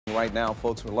Right now,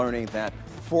 folks, we're learning that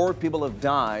 4 people have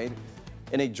died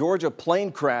in a Georgia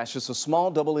plane crash. It's a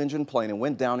small double-engine plane and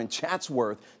went down in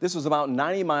Chatsworth. This was about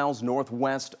 90 miles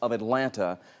northwest of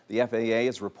Atlanta. The FAA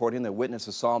is reporting that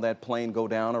witnesses saw that plane go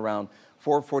down around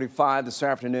 4:45 this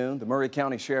afternoon. The Murray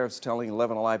County Sheriff's telling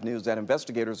 11 Alive News that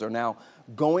investigators are now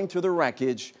going through the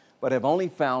wreckage, but have only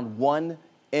found one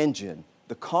engine.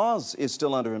 The cause is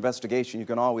still under investigation. You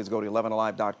can always go to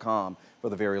 11alive.com for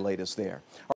the very latest there.